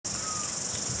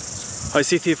Hi,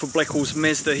 Seth here for Blackwells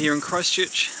Mazda here in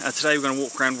Christchurch. Today we're going to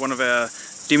walk around one of our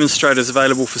demonstrators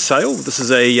available for sale. This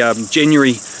is a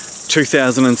January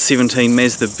 2017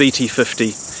 Mazda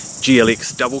BT-50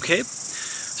 GLX double cab.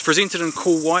 It's presented in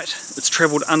cool white. It's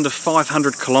travelled under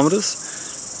 500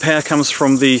 kilometres. Power comes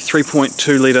from the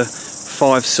 3.2 litre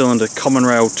 5-cylinder common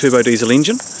rail turbo diesel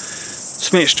engine.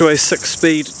 It's matched to a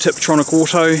 6-speed Tiptronic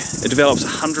auto. It develops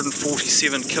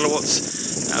 147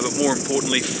 kilowatts, but more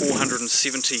importantly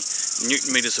 470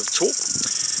 Newton meters of torque.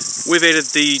 We've added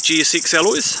the GLX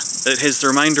alloys. It has the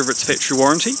remainder of its factory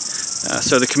warranty.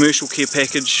 So the commercial care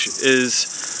package is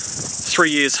 3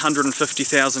 years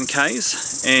 150,000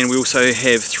 Ks, and we also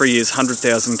have 3 years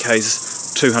 100,000 Ks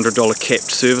 $200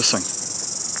 capped servicing.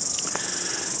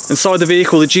 Inside the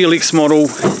vehicle, the GLX model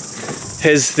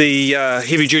has the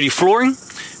heavy duty flooring.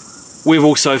 We've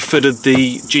also fitted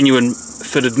the genuine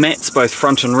fitted mats both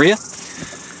front and rear.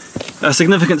 A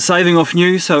significant saving off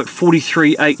new, so at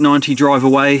 43,890 drive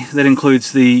away, that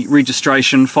includes the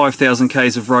registration, 5,000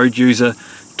 Ks of road user,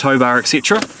 tow bar,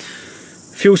 etc.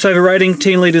 Fuel saver rating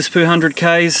 10 litres per 100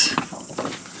 Ks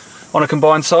on a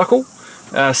combined cycle.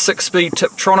 6-speed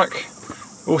Tiptronic.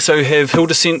 Also have hill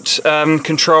descent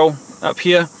control up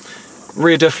here.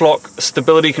 Rear diff lock,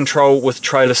 stability control with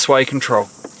trailer sway control.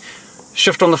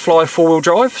 Shift on the fly 4-wheel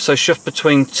drive, so shift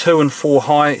between 2 and 4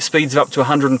 high, speeds of up to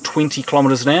 120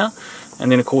 kilometres an hour, and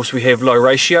then of course we have low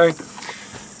ratio.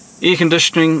 Air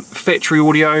conditioning, factory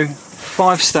audio,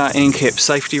 5-star ANCAP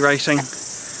safety rating.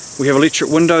 We have electric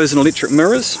windows and electric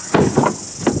mirrors.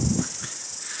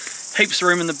 Heaps of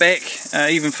room in the back,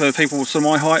 even for people of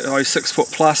my height, 6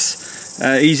 foot plus.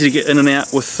 Easy to get in and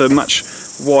out with much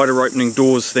wider opening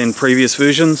doors than previous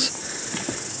versions.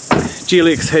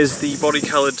 GLX has the body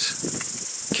coloured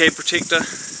cab protector,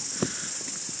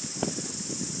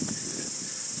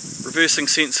 reversing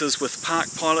sensors with park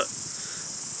pilot,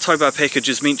 tow bar package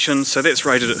is mentioned, so that's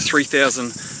rated at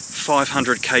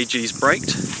 3,500 kgs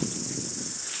braked.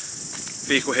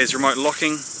 Vehicle has remote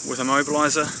locking with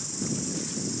immobiliser.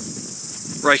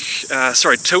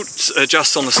 Tilt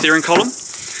adjust on the steering column,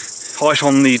 height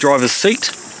on the driver's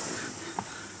seat.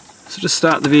 So just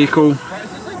start the vehicle.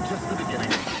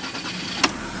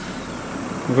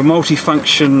 We have a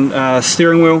multi-function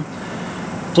steering wheel,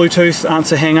 Bluetooth,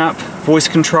 answer hang up, voice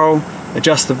control,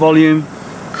 adjust the volume,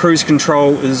 cruise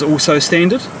control is also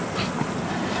standard.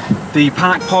 The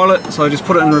park pilot, so I just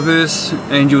put it in reverse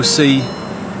and you'll see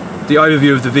the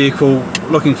overview of the vehicle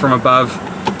looking from above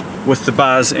with the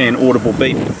bars and audible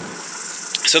beep.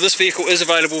 So this vehicle is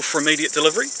available for immediate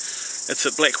delivery. It's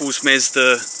at Blackwells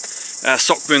Mazda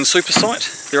Sockburn Super Site.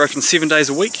 They're open 7 days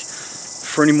a week.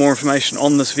 For any more information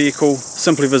on this vehicle,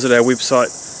 simply visit our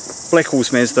website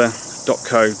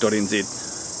blackwellsmazda.co.nz.